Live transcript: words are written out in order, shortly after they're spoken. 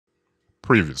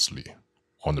Previously,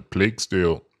 on the Plague's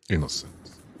Tale,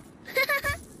 Innocence.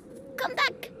 Come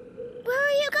back! Where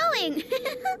are you going?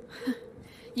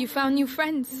 You found new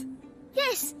friends.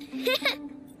 Yes.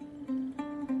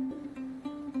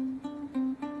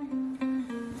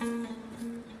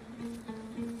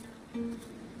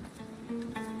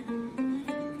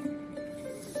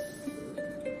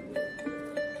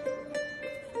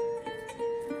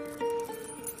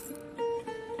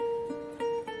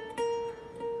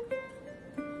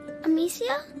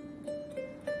 Amicia?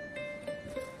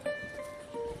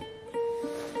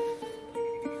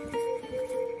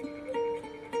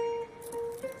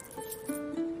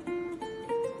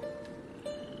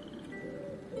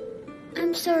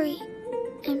 I'm sorry.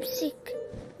 I'm sick.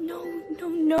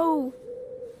 No.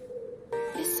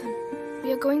 Listen,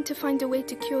 we are going to find a way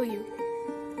to cure you.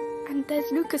 And there's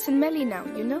Lucas and Melie now,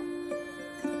 you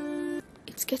know?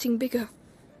 It's getting bigger.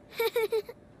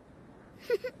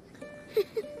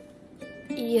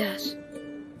 Yes.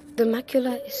 The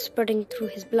macula is spreading through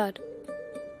his blood.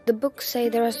 The books say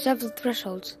there are several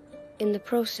thresholds in the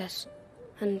process,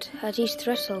 and at each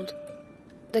threshold,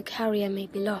 the carrier may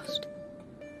be lost.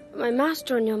 My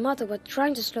master and your mother were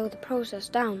trying to slow the process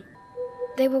down.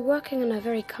 They were working on a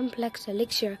very complex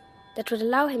elixir that would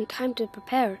allow him time to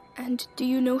prepare. And do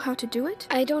you know how to do it?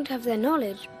 I don't have their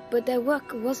knowledge, but their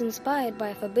work was inspired by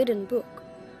a forbidden book,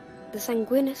 the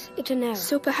Sanguinis Itinera.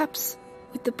 So perhaps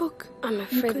with the book? I'm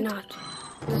afraid not.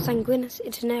 The Sanguinis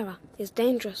Itinera is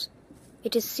dangerous.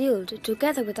 It is sealed,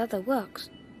 together with other works,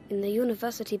 in the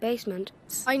university basement.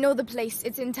 I know the place.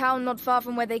 It's in town not far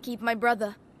from where they keep my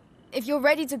brother. If you're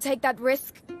ready to take that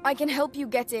risk, I can help you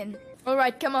get in. All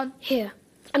right, come on. Here.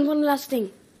 And one last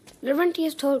thing.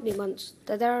 Laurentius told me once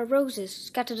that there are roses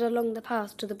scattered along the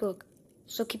path to the book,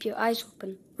 so keep your eyes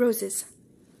open. Roses.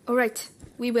 All right,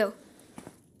 we will.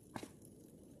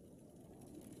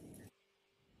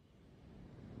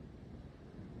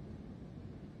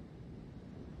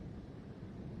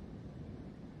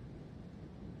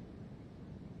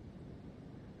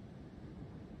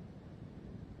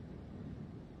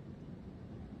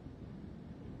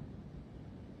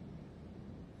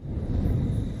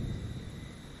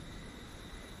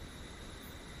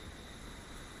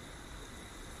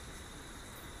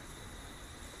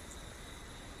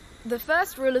 The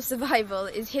first rule of survival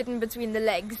is hidden between the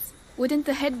legs. Wouldn't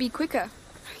the head be quicker?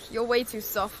 You're way too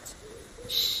soft.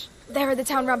 Shh, there are the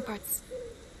town ramparts.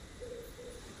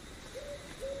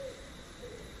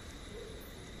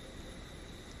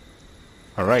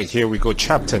 Alright, here we go,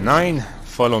 chapter 9,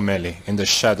 Follow Melie in the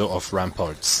shadow of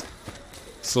Ramparts.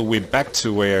 So we're back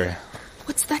to where...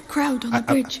 What's that crowd on the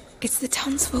bridge? It's the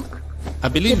townsfolk. I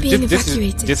believe They're being this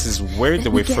evacuated. is where Let they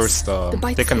me were guess, first the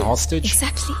bite taken flu. hostage.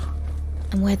 Exactly.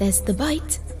 And where there's the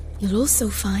bite, you'll also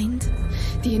find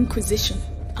the Inquisition.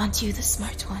 Aren't you the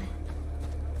smart one?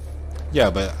 Yeah,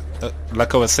 but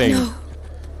like I was saying... No.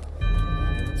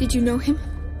 Did you know him?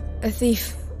 A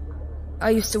thief.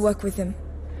 I used to work with him.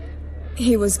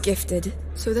 He was gifted.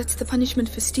 So that's the punishment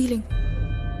for stealing.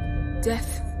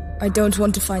 Death. I don't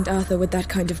want to find Arthur with that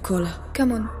kind of collar.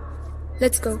 Come on.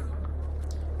 Let's go.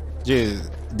 Yeah,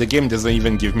 the game doesn't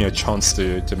even give me a chance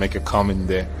to make a comment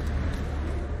there.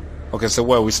 Okay, so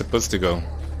where are we supposed to go?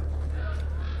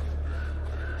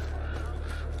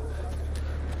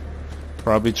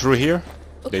 Probably through here?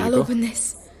 There you I'll go. open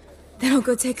this. Then I'll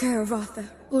go take care of Arthur.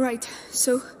 All right,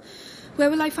 so where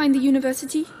will I find the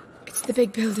university? It's the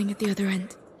big building at the other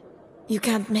end. You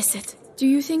can't miss it. Do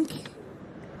you think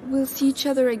we'll see each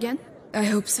other again? I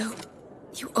hope so.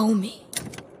 You owe me.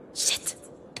 Shit.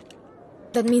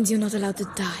 That means you're not allowed to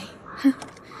die.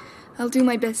 I'll do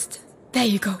my best. There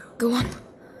you go. Go on.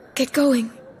 Get going.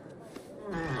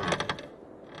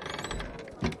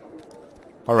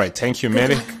 Alright, thank you,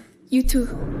 Melie. You too.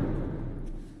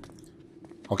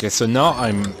 Okay, so now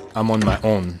I'm on my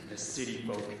own. The city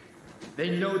folk.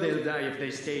 They know they'll die if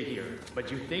they stay here, but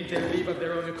you think they'll leave of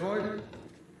their own accord?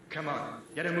 Come on,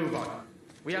 get a move on.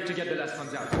 We have to get the last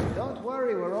ones out. Don't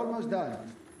worry, we're almost done.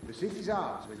 The city's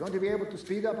ours. We're going to be able to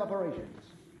speed up operations.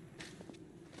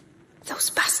 Those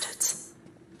bastards.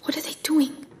 What are they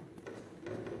doing?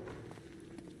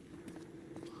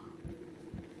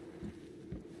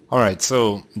 Alright,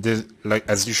 so like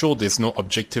as usual, there's no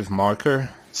objective marker,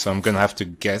 so I'm gonna have to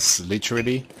guess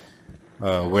literally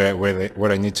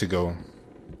where I need to go.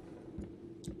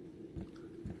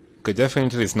 Okay,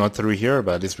 definitely it's not through here,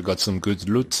 but at least we got some good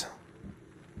loot.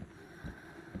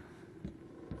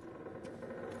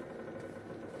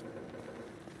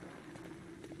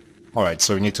 Alright,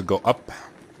 so we need to go up.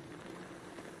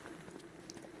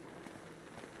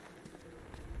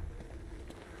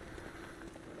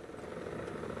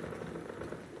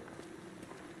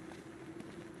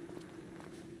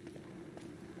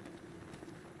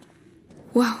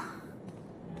 Wow.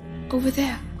 Over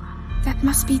there. That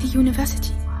must be the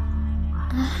university.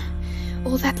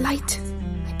 All that light.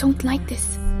 I don't like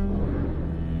this.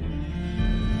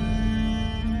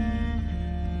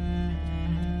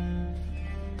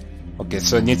 Okay,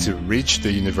 so I need to reach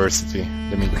the university.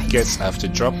 Let me guess, I have to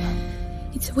drop.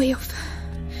 It's way off.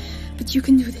 But you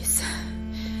can do this.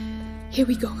 Here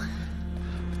we go.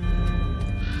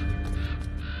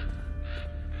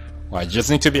 Well, I just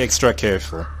need to be extra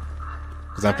careful.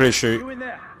 Because I'm pretty sure... You in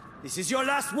there. This is your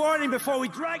last warning before we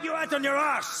drag you out on your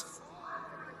arse!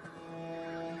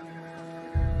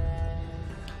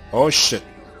 Oh shit.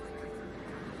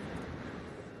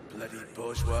 Bloody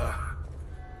bourgeois.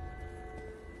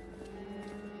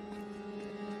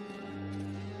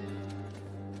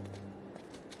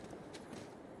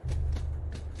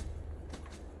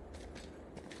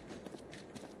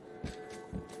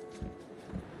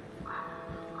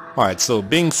 Alright, so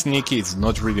being sneaky is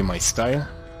not really my style.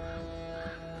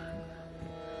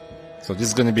 So this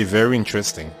is gonna be very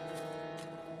interesting.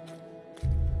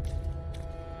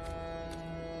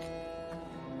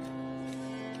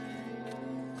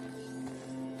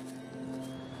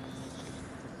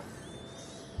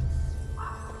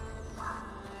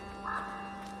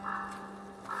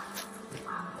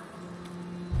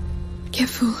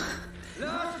 Careful.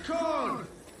 Last call!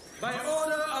 By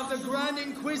order of the Grand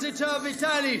Inquisitor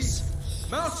Vitalis,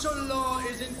 martial law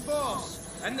is in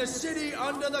force, and the city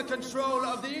under the control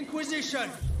of the Inquisition.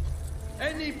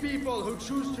 Any people who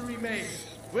choose to remain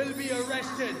will be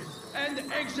arrested and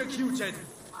executed.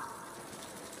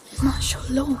 Martial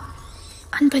law.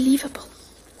 Unbelievable.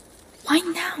 Why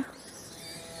now?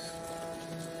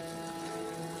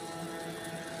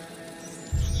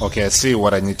 Okay, I see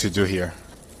what I need to do here.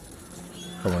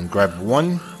 Come on, grab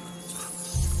one.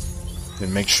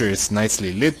 Then make sure it's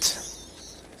nicely lit.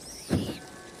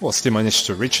 Oh, still managed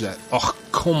to reach that. Oh,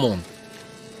 come on.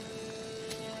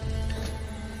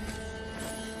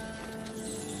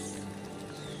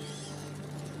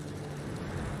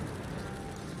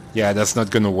 Yeah, that's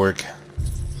not gonna work.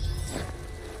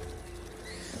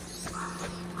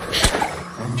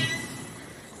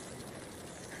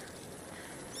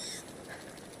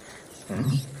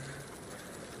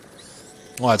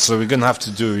 Alright, so we're gonna have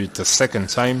to do it a second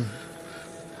time.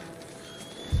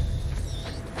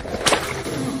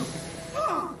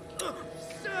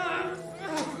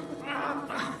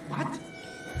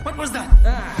 What was that?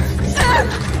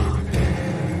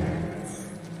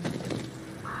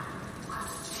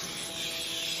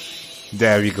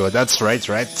 There we go, that's right,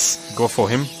 rats. Go for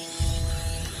him.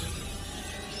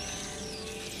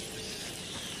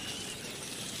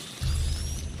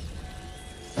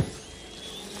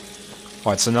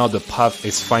 Alright, so now the path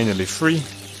is finally free.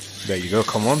 There you go,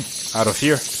 come on, out of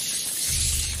here.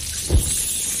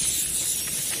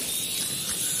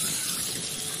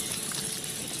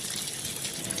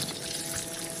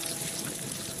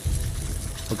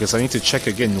 Okay, so I need to check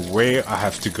again where I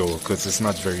have to go, because it's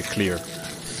not very clear.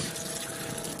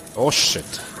 Oh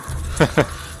shit.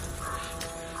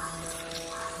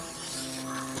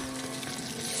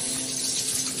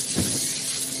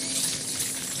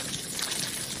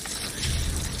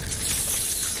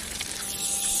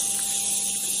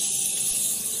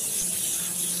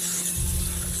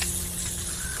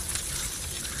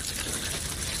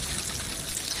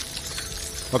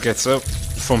 Okay, so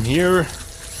from here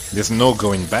there's no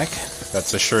going back,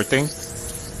 that's a sure thing.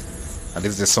 At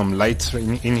least there's some light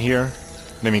in here.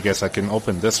 Let me guess, I can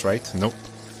open this, right? Nope.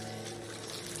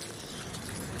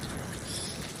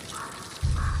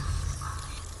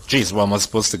 Jeez, where am I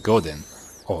supposed to go then?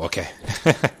 Oh, okay.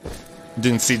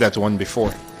 Didn't see that one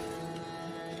before.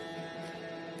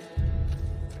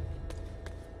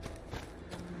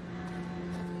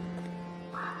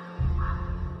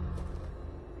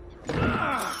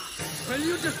 Will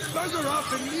you just bugger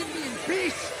off and leave me in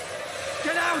peace?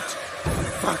 Get out!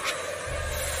 Fuck!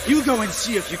 You go and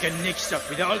see if you can nick stuff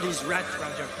with all these rats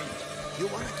around your feet. You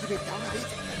want to keep it down a bit?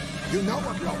 You know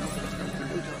what Rome is going to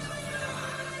do to us.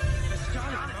 The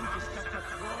Scarlet Monk is stuck up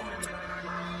Rome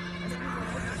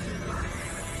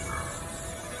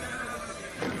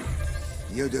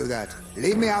and You do that.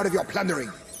 Leave me out of your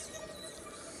plundering.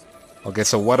 Okay,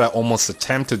 so what I almost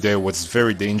attempted there was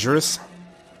very dangerous.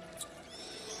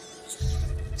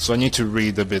 So I need to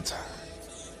read a bit.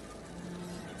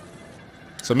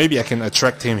 So maybe I can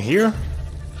attract him here?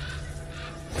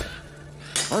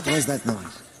 What was that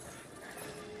noise?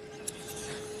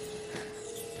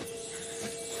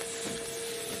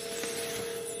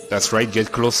 That's right,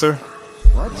 get closer.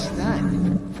 What's that?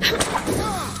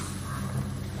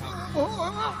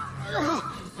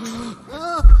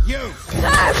 You!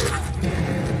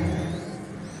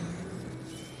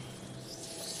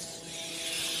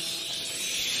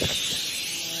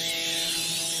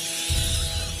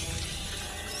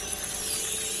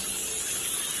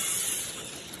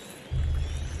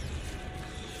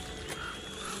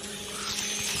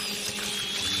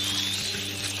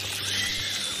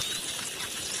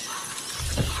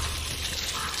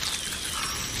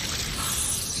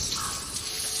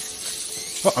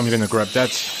 Oh, I'm gonna grab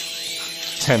that.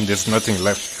 Damn, there's nothing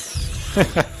left.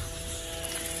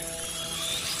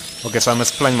 Okay, so I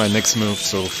must plan my next move.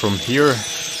 So from here,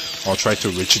 I'll try to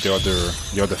reach the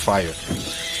other fire.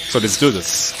 So let's do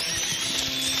this.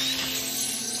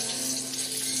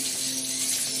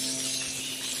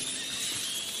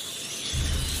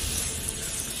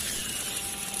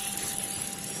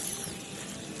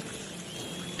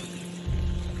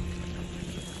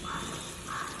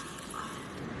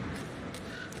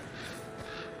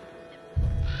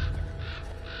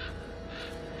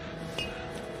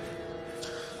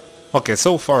 Okay,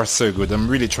 so far so good. I'm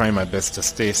really trying my best to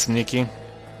stay sneaky.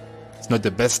 It's not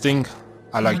the best thing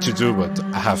I like to do, but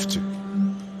I have to.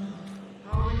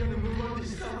 How are we gonna move on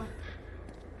this stuff?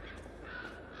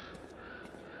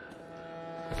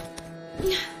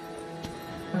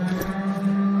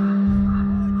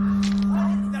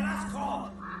 The last call!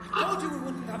 I told you we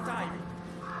wouldn't have time!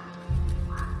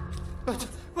 But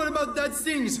what about that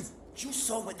things? You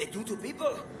saw what they do to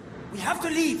people? We have to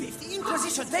leave if the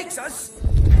Inquisition takes us!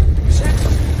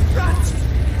 Run!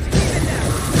 Leave it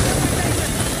there!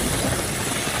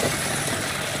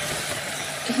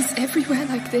 He's everywhere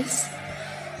like this.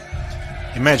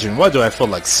 Imagine, why do I feel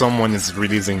like someone is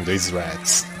releasing these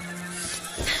rats?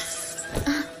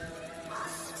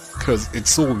 Because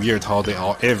it's so weird how they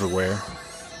are everywhere.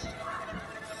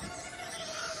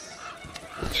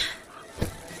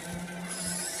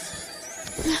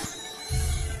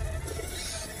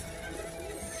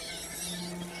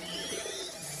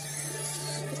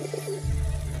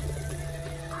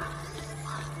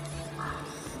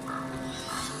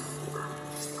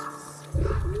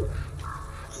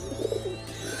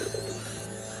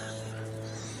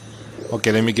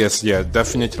 Okay, let me guess. Yeah,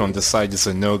 definitely on the side is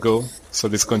a no-go. So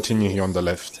let's continue here on the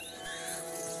left.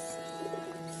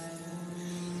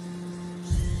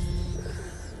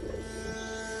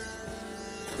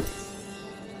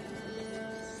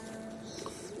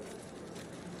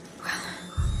 Well,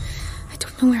 I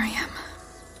don't know where I am.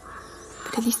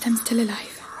 But at least I'm still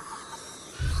alive.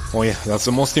 Oh yeah, that's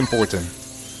the most important.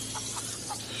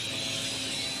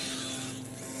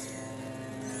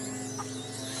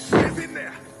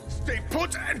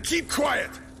 And keep quiet!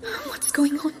 What's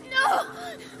going on? No!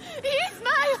 He's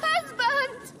my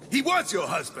husband! He was your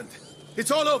husband!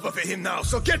 It's all over for him now,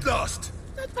 so get lost!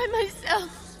 Not by myself.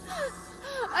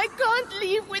 I can't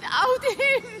leave without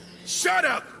him. Shut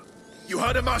up! You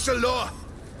heard of martial law?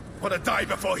 Want to die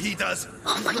before he does?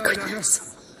 Oh my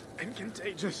goodness! I'm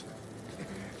contagious.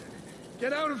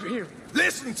 Get out of here!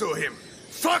 Listen to him!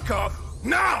 Fuck off!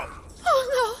 Now!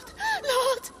 Oh,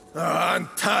 Lord! I'm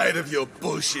tired of your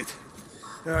bullshit.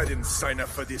 I didn't sign up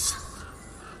for this.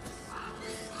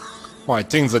 Why,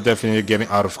 things are definitely getting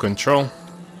out of control.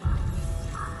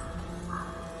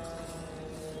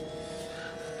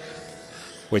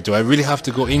 Wait, do I really have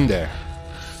to go in there?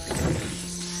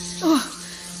 Oh,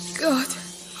 God.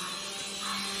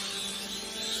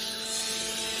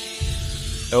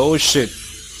 Oh shit.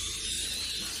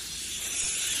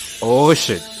 Oh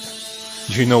shit.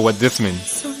 You know what this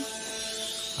means? Sorry.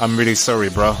 I'm really sorry,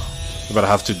 bro. But I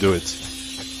have to do it.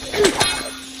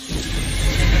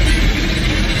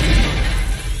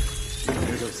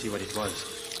 Let's go see what it was.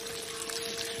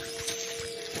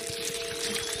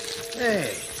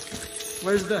 Hey,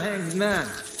 where's the hanged man?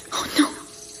 Oh no.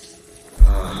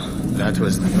 That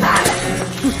was...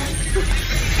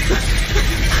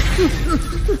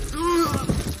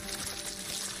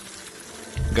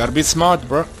 Gotta be smart,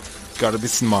 bro. Gotta be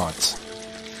smart.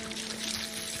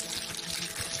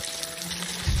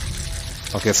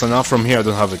 Okay, so now from here I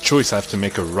don't have a choice, I have to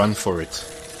make a run for it.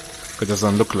 It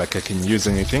doesn't look like I can use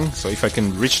anything, so if I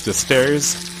can reach the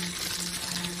stairs...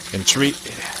 In 3...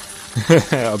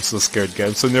 I'm so scared, guys,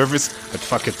 I'm so nervous, but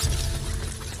fuck it.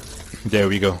 There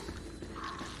we go.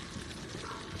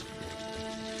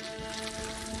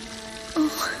 Oh,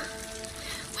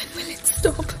 when will it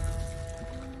stop?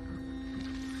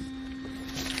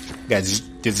 Guys,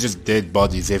 there's just dead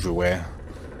bodies everywhere.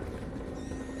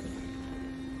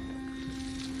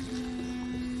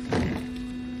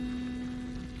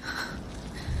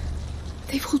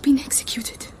 They've all been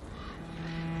executed.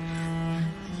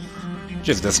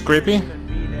 Just as creepy.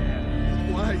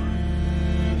 Why?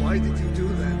 Why did you do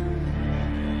that?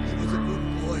 He was a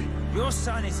good boy. Your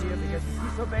son is here because he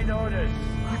disobeyed orders.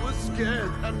 He was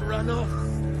scared and ran off.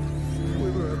 We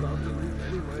were about to leave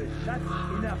anyway. That's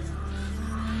enough.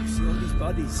 You see all these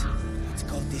bodies? It's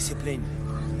called discipline.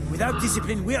 Without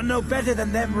discipline, we are no better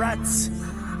than them rats.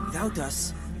 Without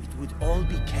us, it would all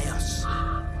be chaos.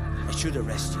 I should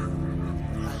arrest you.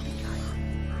 I'll be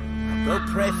kind. Now go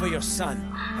pray for your son.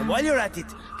 And while you're at it,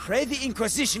 pray the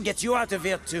Inquisition gets you out of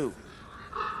here too.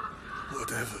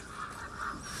 Whatever.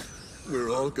 We're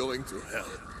all going to hell.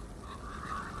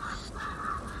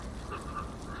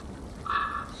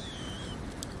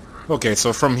 Okay,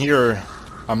 so from here,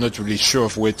 I'm not really sure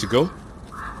of where to go.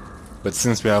 But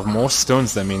since we have more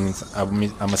stones, that means I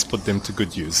must put them to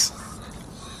good use.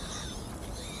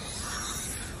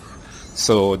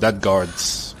 So that guard,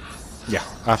 yeah,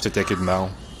 I have to take it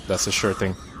now. That's a sure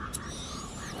thing.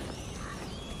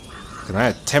 Can I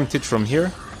attempt it from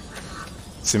here?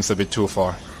 Seems a bit too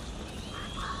far.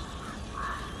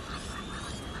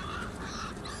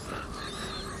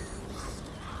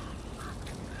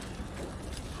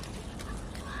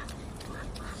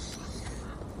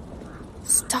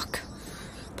 Stuck.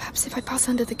 Perhaps if I pass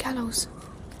under the gallows.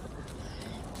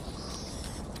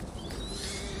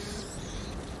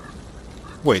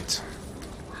 Wait.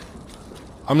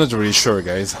 I'm not really sure,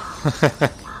 guys.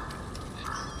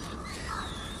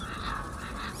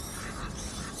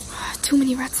 Too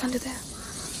many rats under there.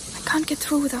 I can't get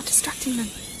through without distracting them.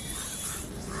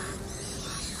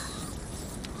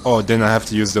 Oh, then I have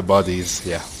to use the bodies,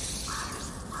 yeah.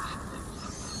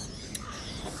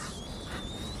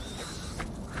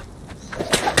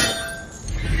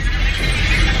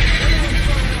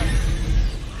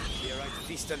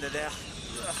 Under there.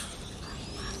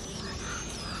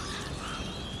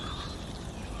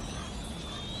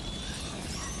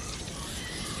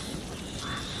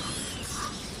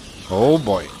 Oh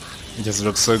boy, it just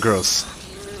looks so gross.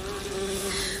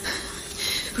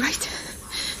 Right.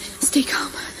 Stay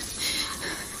calm.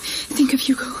 Think of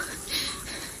Hugo.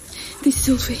 This is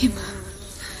all for him.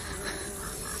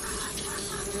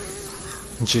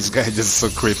 Jeez, guys, this is so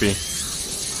creepy.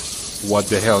 What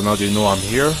the hell? Now they know I'm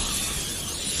here?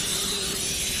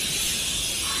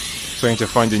 Trying to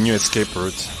find a new escape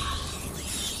route.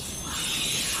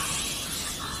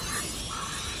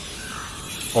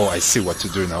 Oh, I see what to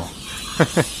do now.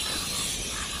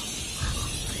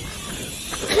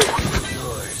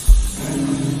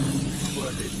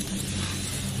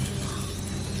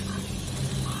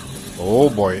 Oh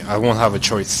boy, I won't have a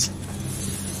choice.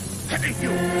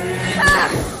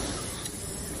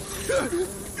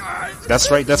 That's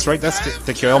right,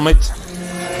 take your helmet.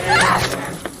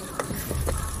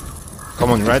 Come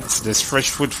on, rats, there's fresh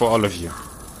food for all of you.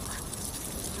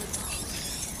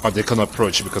 Oh, they cannot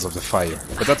approach because of the fire,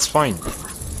 but that's fine.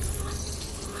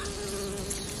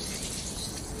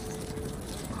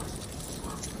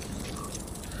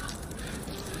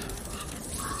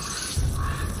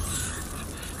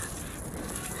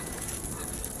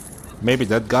 Maybe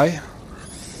that guy?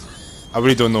 I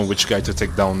really don't know which guy to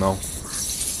take down now.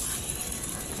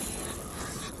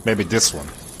 Maybe this one.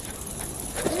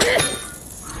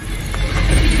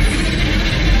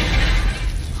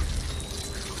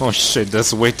 Oh shit,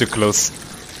 that's way too close.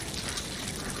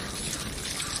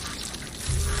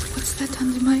 What's that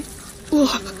under my...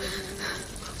 Oh.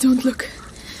 Don't look.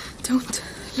 Don't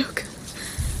look.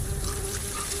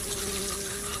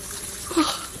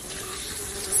 Oh.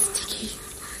 Sticky.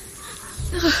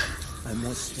 I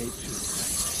must stay true to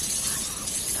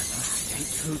myself. I must stay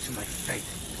true to my faith.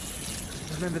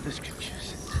 Remember the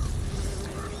scriptures.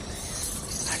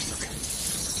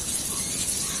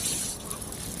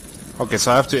 Okay,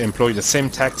 so I have to employ the same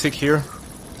tactic here.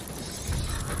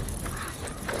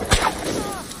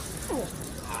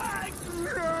 I'm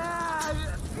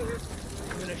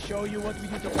gonna show you what we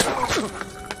do to...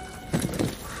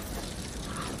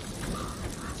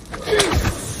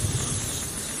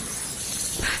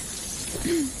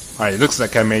 Alright, looks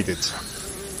like I made it.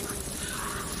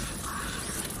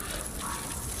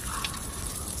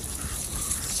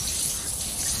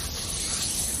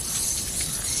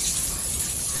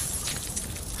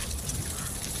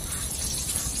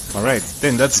 Alright,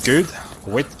 then that's good.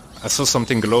 Wait, I saw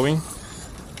something glowing.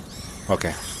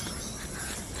 Okay.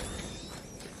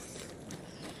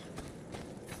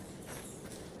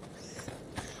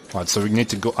 Alright, so we need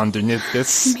to go underneath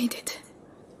this. I made it.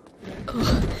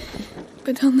 Oh,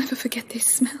 but I'll never forget this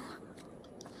smell.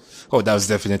 Oh, that was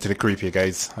definitely creepy,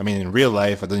 guys. I mean, in real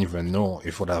life, I don't even know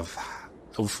if I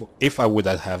would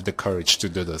have the courage to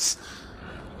do this.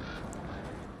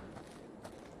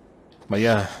 But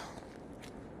yeah.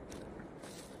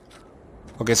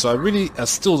 Okay, so I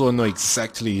still don't know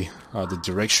exactly the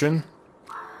direction,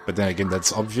 but then again,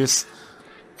 that's obvious.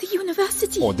 The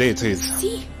university. Oh, there it is.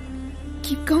 See?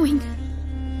 Keep going.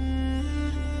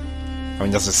 I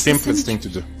mean, that's the simplest thing to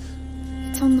do.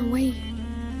 It's on the way.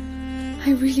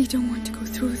 I really don't want to go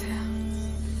through there.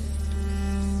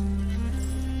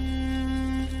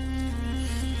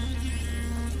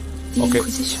 The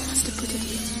Inquisition must have put it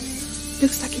here.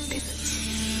 Looks like it pivots.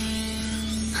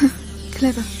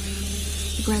 Clever.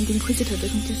 The Grand Inquisitor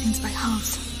doesn't do things by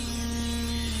halves.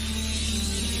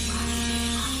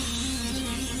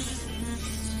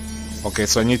 Okay,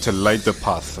 so I need to light the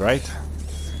path, right?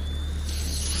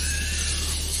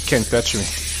 Can't touch me.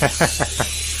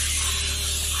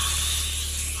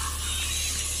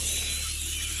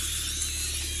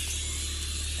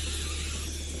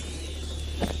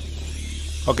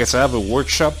 Okay, so I have a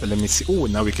workshop. Let me see. Oh,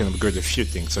 now we can upgrade a few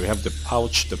things. So we have the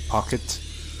pouch, the pocket.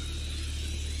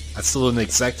 I still don't know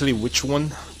exactly which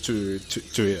one to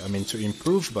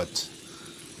improve, but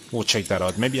we'll check that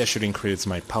out. Maybe I should increase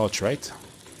my pouch, right?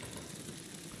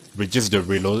 Reduce the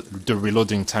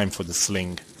reloading time for the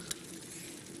sling.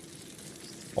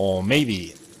 Or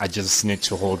maybe I just need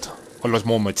to hold a lot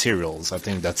more materials. I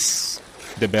think that's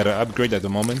the better upgrade at the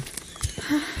moment.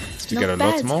 To get a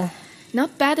lot more.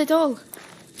 Not bad at all.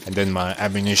 And then my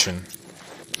ammunition.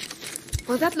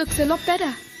 Well, that looks a lot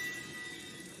better.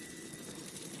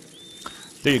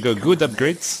 There you go, good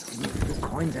upgrades. The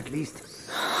coins at least.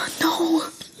 No!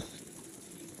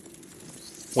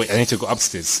 Wait, I need to go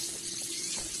upstairs.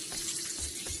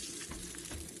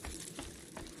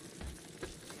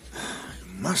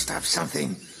 Must have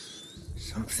something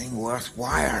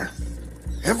worthwhile.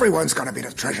 Everyone's got a bit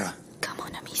of treasure. Come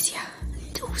on, Amicia.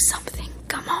 Do something.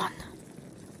 Come on.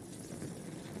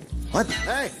 What?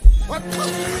 Hey! What?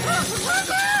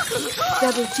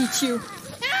 That'll teach you.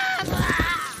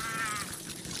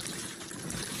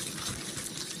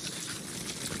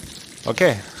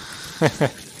 Okay.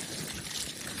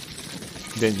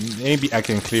 Then maybe I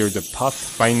can clear the path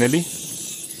finally.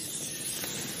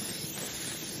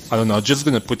 I don't know, I'm just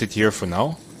gonna put it here for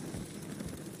now.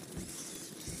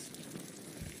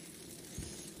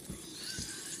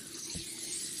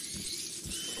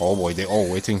 Oh boy, they're all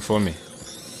waiting for me.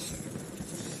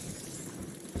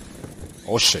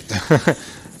 Oh shit.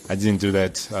 I didn't do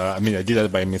that. I did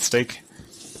that by mistake.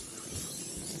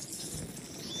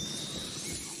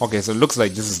 Okay, so it looks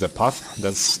like this is the path.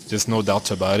 There's no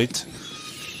doubt about it.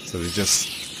 So we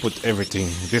just put everything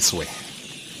this way.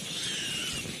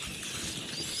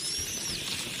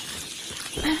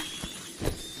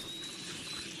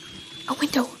 A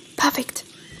window. Perfect.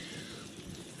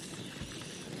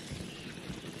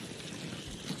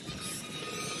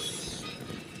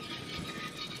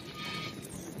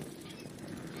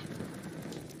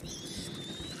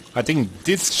 I think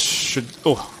this should...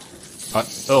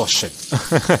 oh shit.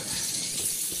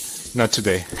 Not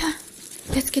today.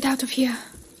 Let's get out of here.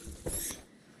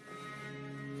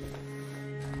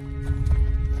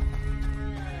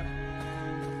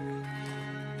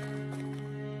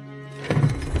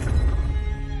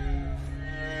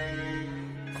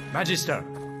 Magister,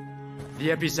 the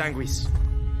Episanguis.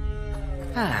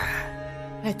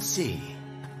 Let's see.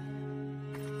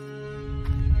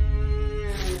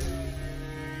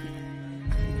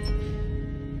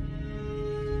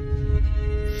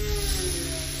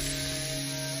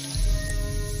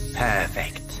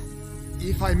 Perfect.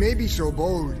 If I may be so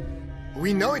bold,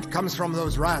 we know it comes from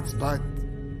those rats, but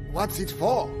what's it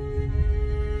for?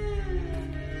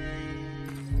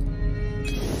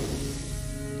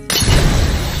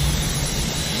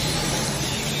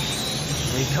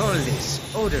 We call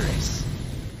this odorous.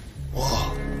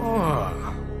 Whoa.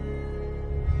 Oh.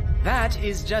 That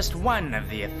is just one of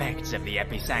the effects of the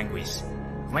Episanguis,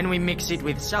 when we mix it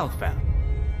with sulfur.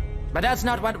 But that's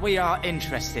not what we are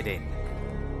interested in.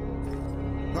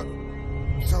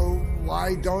 So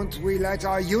why don't we let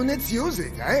our units use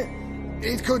it, eh?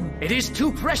 It could... It is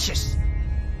too precious!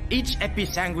 Each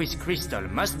Episanguis crystal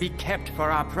must be kept for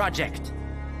our project.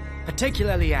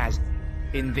 Particularly as,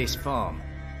 in this form,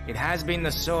 it has been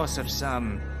the source of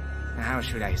some, how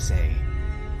should I say,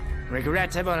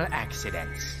 regrettable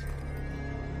accidents.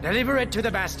 Deliver it to the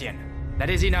Bastion.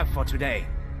 That is enough for today.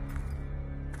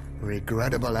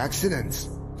 Regrettable accidents?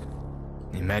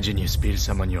 Imagine you spill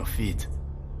some on your feet.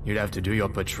 You'd have to do your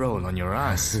patrol on your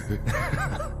ass.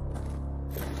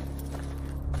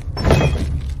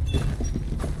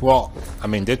 Well,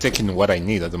 they're taking what I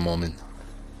need at the moment.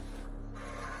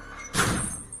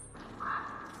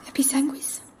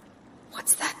 Episanguis?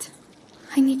 What's that?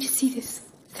 I need to see this.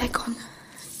 They're gone.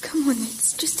 Come on,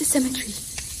 it's just a cemetery.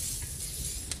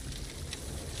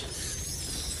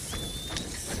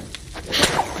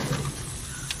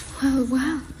 Well,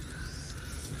 well.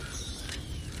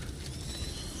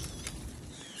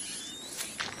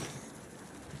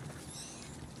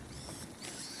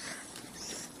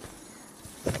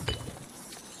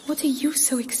 What are you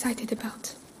so excited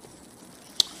about?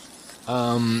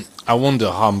 I wonder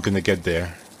how I'm gonna get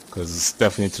there, because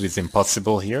definitely it's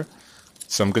impossible here.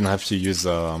 So I'm gonna have to use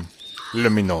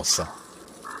Luminosa.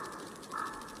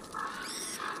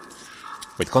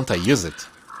 Wait, can't I use it?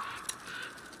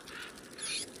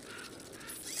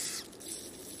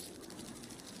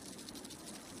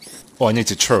 Oh, I need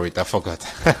to throw it, I forgot.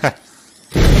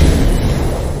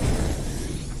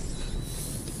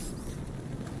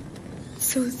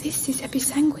 So this is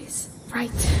Episanguis. Right.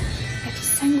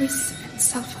 Episanguis and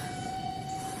sulfur.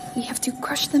 We have to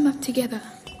crush them up together.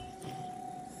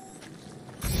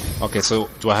 Okay, so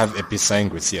do I have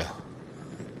Episanguis here?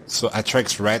 So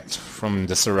attracts rat from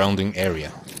the surrounding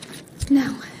area.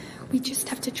 Now, we just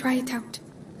have to try it out.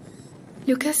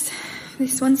 Lucas,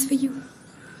 this one's for you.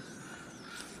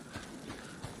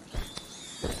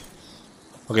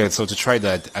 Okay, so to try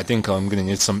that, I think I'm gonna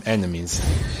need some enemies.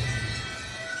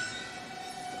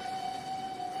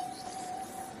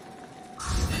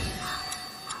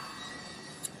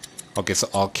 Okay, so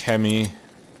alchemy.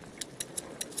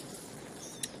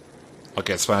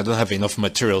 Okay, so I don't have enough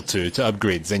material to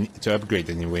upgrade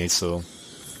anyway, so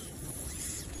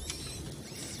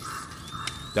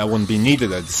that won't be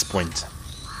needed at this point.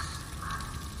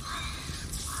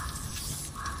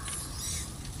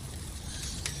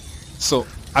 So,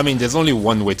 I mean, there's only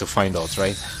one way to find out,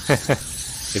 right?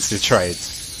 It's to try it.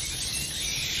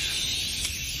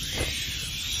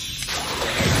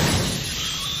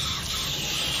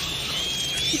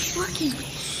 It's working.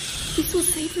 This will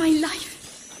save my life.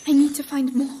 I need to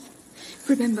find more.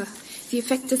 Remember, the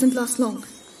effect doesn't last long.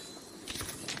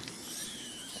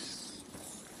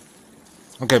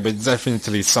 Okay, but it's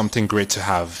definitely something great to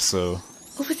have, so...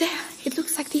 Over there, it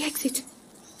looks like the exit.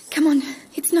 Come on,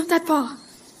 it's not that far.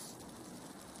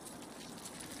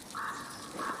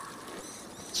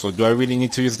 So do I really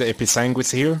need to use the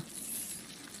Episanguis here?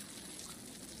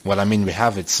 Well, I mean, we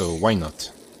have it, so why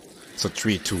not? So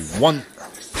 3, 2, 1...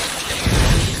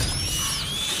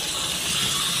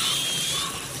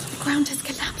 The ground has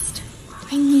collapsed.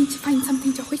 I need to find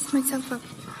something to hoist myself up.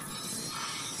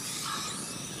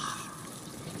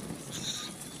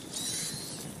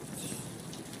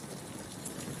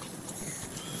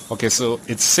 Okay, so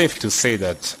it's safe to say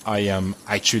that I am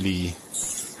actually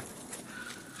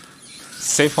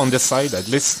safe on this side, at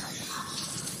least.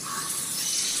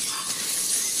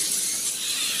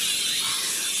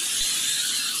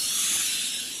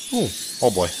 Oh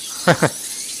boy.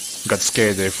 Got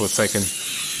scared there for a second.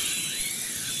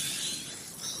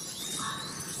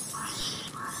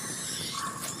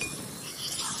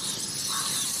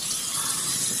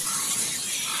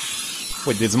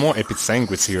 Wait, there's more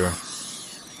Episanguis here.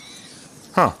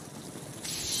 Huh.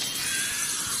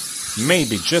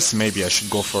 Maybe, just maybe I should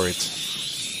go for it.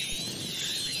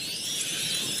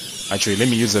 Actually, let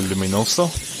me use a Luminoso.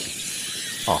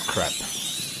 Oh, crap.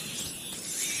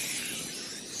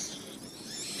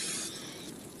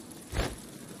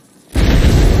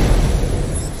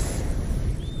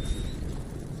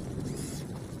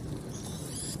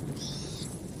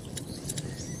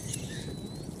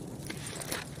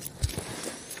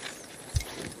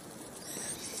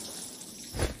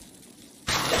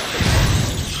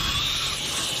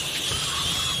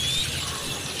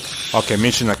 Okay,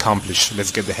 mission accomplished.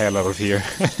 Let's get the hell out of here.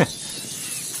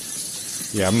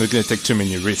 Yeah, I'm not gonna take too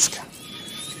many risks.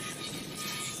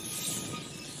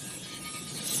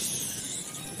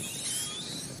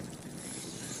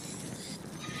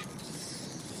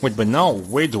 Wait, but now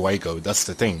where do I go? That's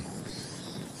the thing.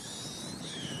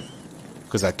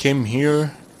 Because I came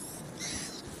here.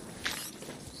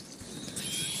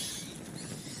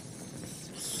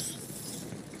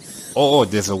 Oh,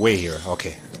 there's a way here.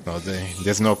 Okay. No,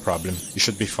 there's no problem. You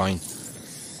should be fine.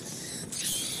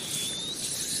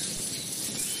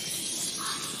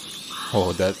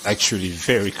 Oh, that's actually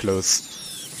very close.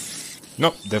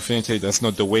 Nope, definitely that's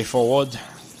not the way forward.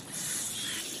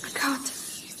 I can't.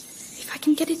 If I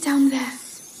can get it down there,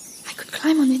 I could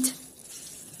climb on it.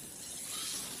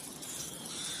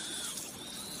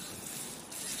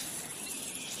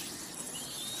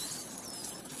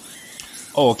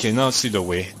 Oh, okay, now I see the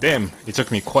way. Damn, it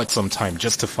took me quite some time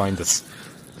just to find this.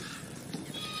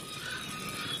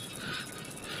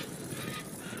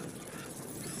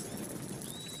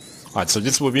 Alright, so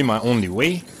this will be my only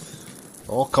way.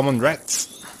 Oh, come on, rats.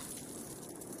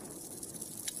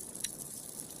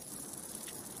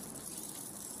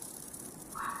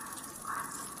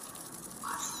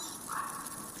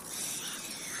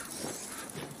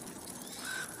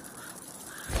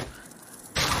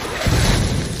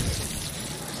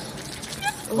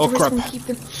 Oh crap.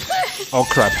 Oh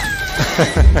crap.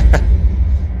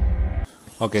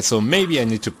 Okay, so maybe I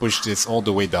need to push this all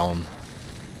the way down.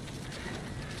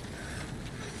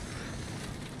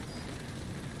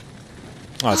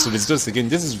 Alright, so let's do this again.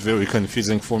 This is very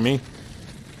confusing for me.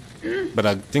 But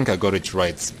I think I got it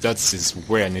right. That is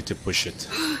where I need to push it.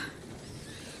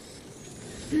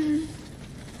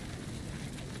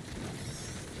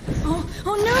 Oh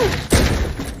no!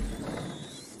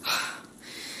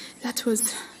 That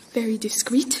was very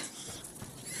discreet.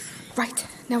 Right,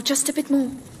 now just a bit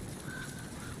more.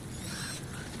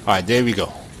 Alright, there we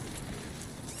go.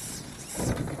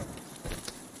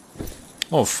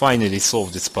 Oh, finally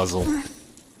solved this puzzle.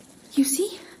 You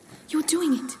see? You're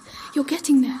doing it. You're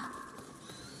getting there.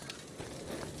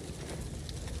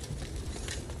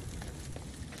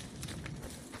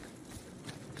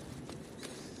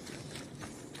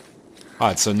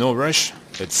 Alright, so no rush.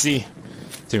 Let's see. I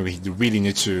think we really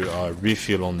need to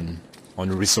refill on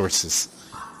resources.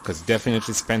 Because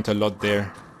definitely spent a lot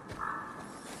there.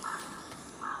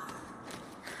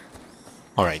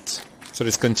 Alright, so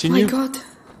let's continue. My god,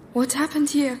 what happened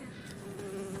here?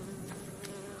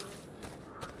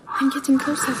 I'm getting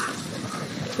closer.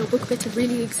 Your book better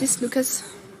really exist, Lucas.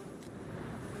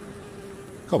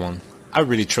 Come on, I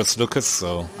really trust Lucas,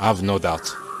 so I have no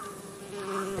doubt.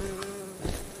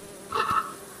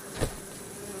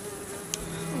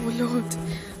 Oh Lord,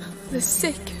 the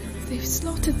sick, they've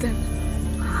slaughtered them.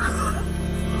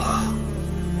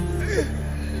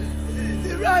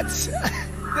 The rats!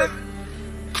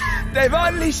 They've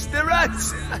unleashed the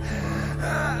rats!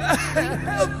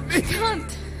 Help me! I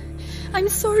can't. I'm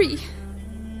sorry.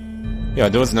 Yeah,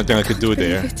 there was nothing I could do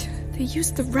there. They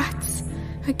used the rats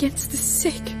against the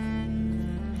sick.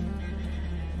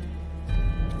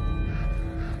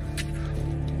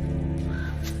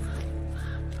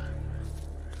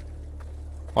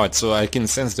 Alright, so I can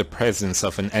sense the presence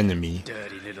of an enemy.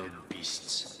 Dirty little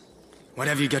beasts. What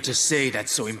have you got to say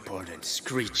that's so important,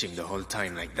 screeching the whole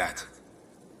time like that?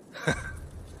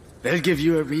 They'll give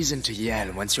you a reason to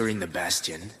yell once you're in the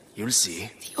bastion. You'll see.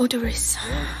 The odorous.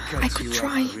 I could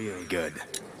try. Real good.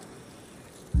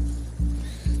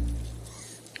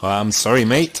 I'm sorry,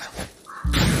 mate.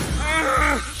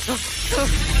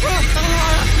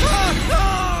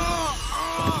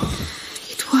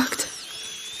 It worked.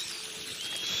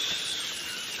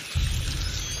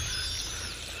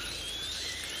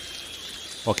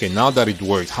 Okay, now that it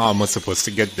worked, how am I supposed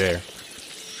to get there?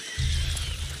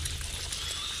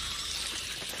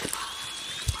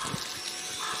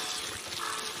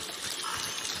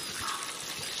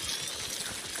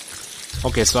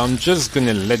 Okay, so I'm just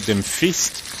gonna let them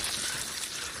feast.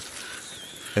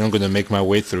 And I'm gonna make my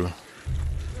way through.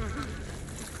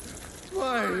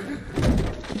 Why?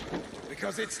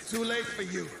 Because it's too late for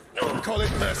you. Call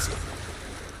it mercy.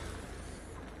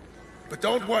 But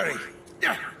don't worry.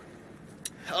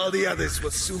 All the others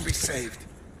will soon be saved.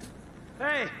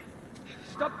 Hey!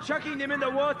 Stop chucking them in the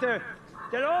water!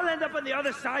 They'll all end up on the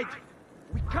other side!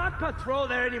 We can't patrol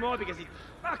there anymore because it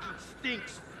fucking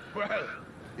stinks! Well,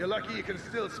 you're lucky you can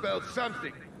still smell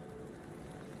something.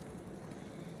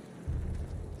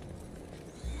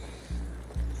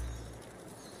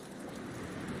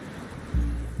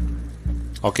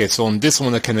 Okay, so on this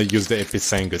one I cannot use the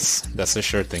Episangus. That's a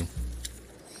sure thing.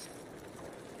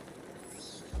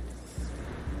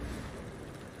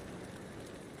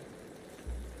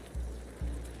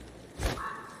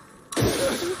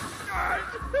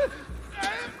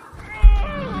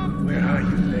 Where are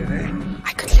you, Lele?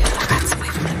 I could lure the rats away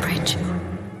from the bridge.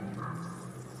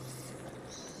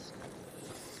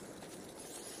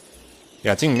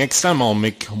 Yeah, I think next time I'll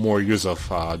make more use of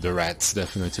the rats,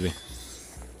 definitely.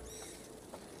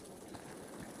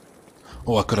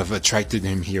 Oh, I could have attracted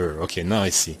him here. Okay, now I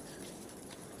see.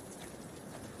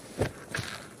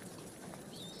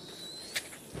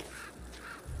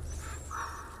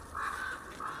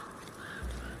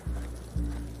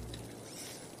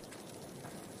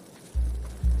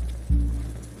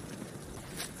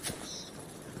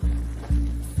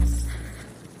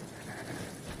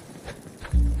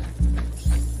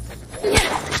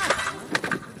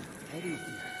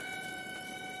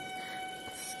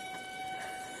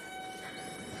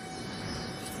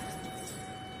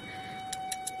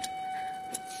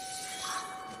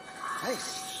 Hey,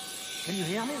 can you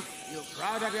hear me? You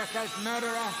proud of yourself,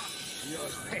 murderer?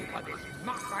 You'll pay for this,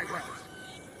 mark my words.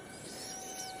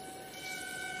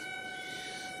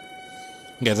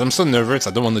 Guys, I'm so nervous, I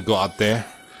don't want to go out there.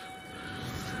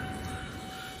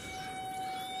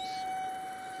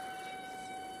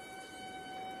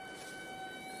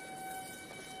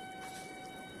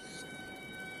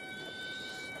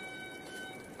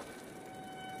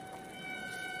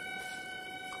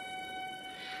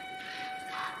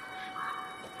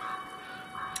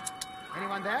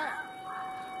 Anyone there?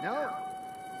 No?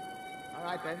 All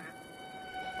right then.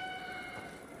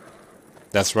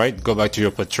 That's right, go back to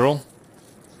your patrol.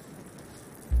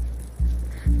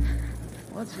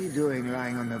 What's he doing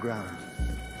lying on the ground?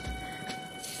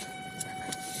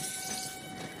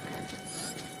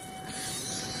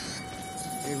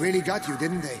 They really got you,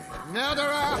 didn't they?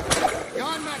 Murderer!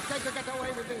 You're not going to get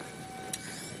away with this!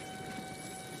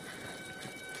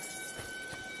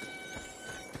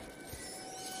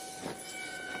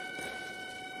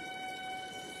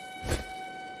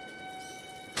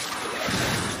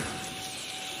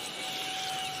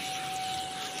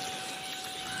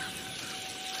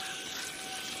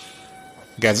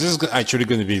 Guys, this is actually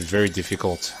going to be very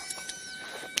difficult.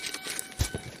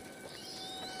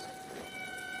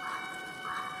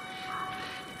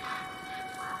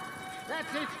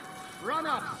 That's it! Run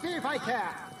up! See if I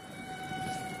care!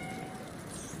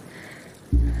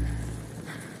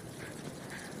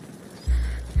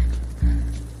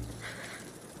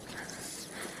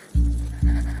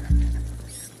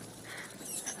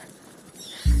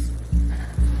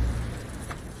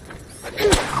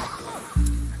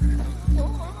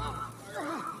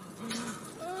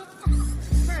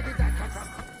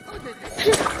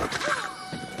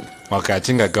 Okay, I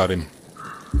think I got him.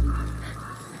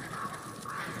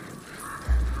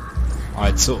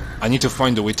 Alright, so I need to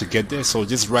find a way to get there. So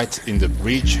just right in the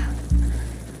bridge.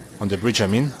 On the bridge, I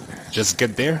mean. Just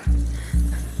get there.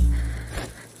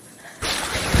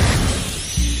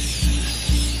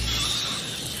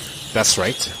 That's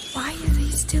right. Why are they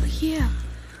still here?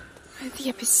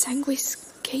 The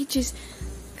Episanguis cages.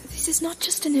 This is not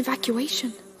just an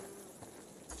evacuation.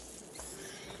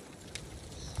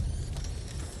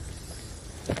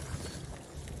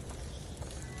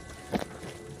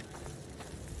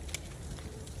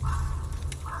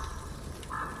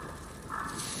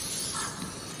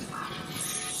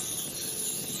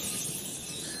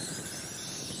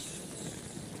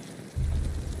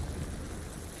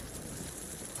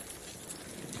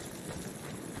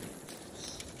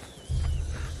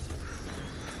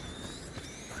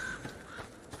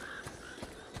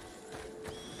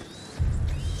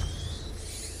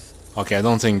 Okay, I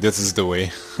don't think this is the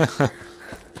way.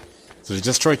 So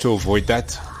just try to avoid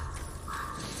that.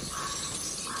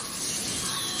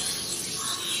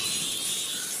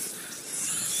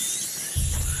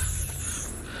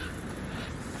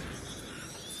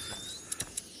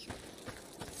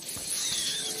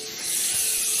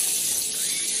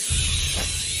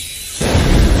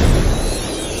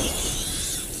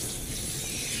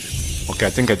 Okay, I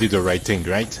think I did the right thing,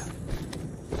 right?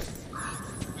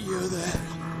 You're there.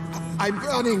 I'm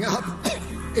burning up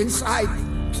inside.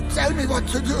 Tell me what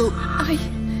to do.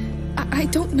 I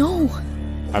don't know.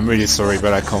 I'm really sorry,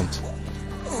 but I can't.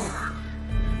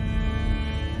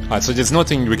 Alright, so there's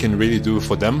nothing we can really do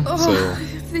for them, so...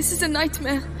 This is a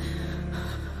nightmare.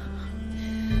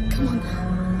 Come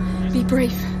on, be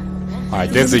brave. Alright,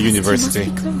 there's the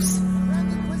university. Must be close.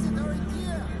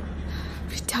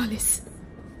 Vitalis,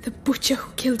 the butcher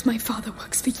who killed my father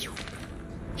works for you.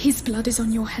 His blood is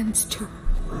on your hands too.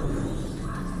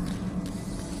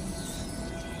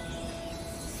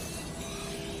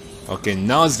 Okay,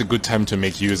 now is the good time to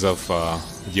make use of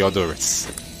the others.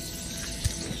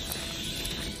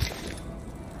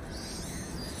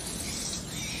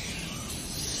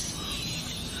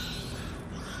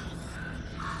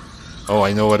 Oh,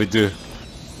 I know what to do.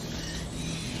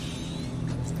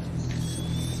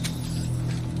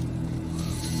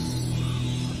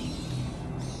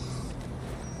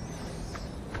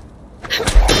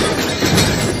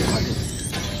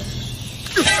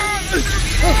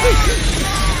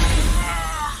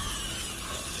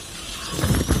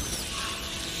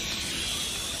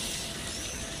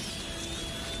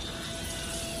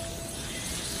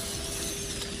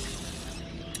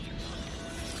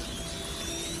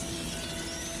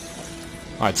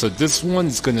 Alright, so this one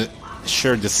is gonna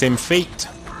share the same fate.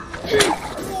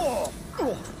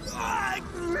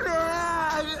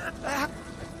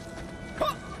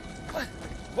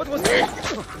 What was that?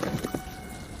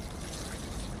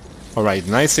 Alright,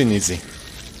 nice and easy.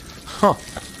 Huh.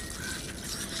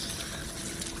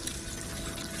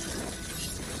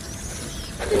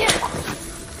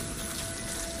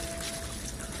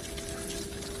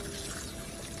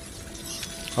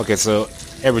 Okay, so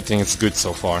everything is good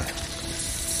so far.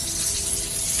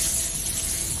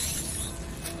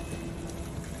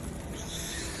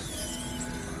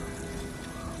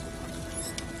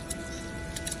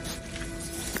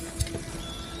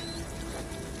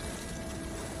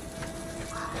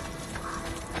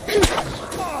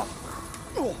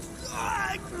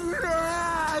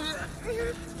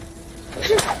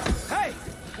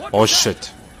 Oh shit.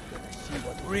 See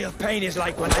what real pain is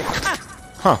like when I...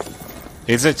 Huh.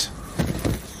 Is it?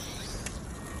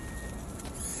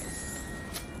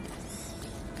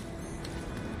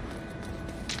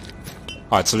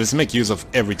 Alright, so let's make use of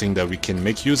everything that we can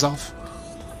make use of.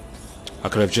 I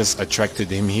could have just attracted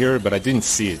him here, but I didn't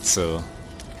see it, so...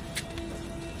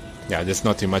 yeah, there's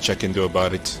nothing much I can do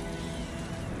about it.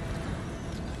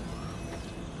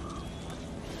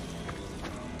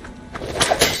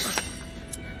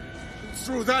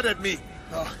 Threw that at me!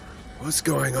 What's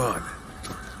going on?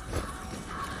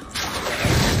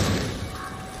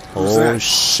 Oh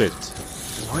shit.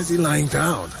 Why is he lying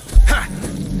down? Ha!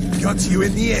 Got you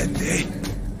in the end, eh?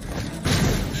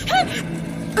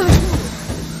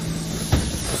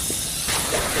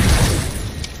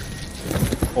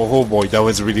 Oh boy, that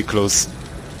was really close.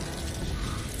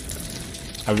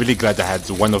 I'm really glad I had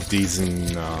one of these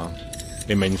in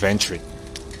my inventory.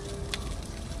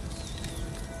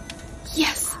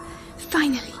 Yes,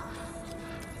 finally.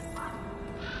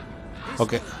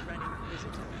 Okay.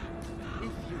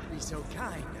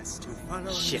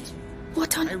 Shit.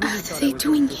 What on earth are they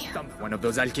doing here? One of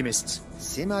those alchemists.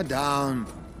 Simmer down.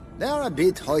 They're a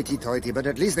bit hoity-toity, but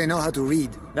at least they know how to read.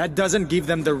 That doesn't give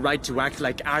them the right to act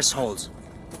like assholes.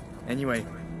 Anyway,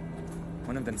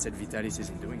 one of them said Vitalis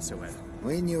isn't doing so well.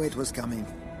 We knew it was coming.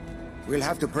 We'll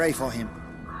have to pray for him.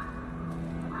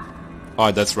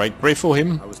 Oh, that's right. Pray for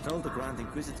him. I was told the Grand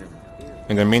Inquisitor.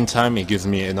 In the meantime, it gives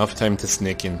me enough time to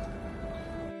sneak in.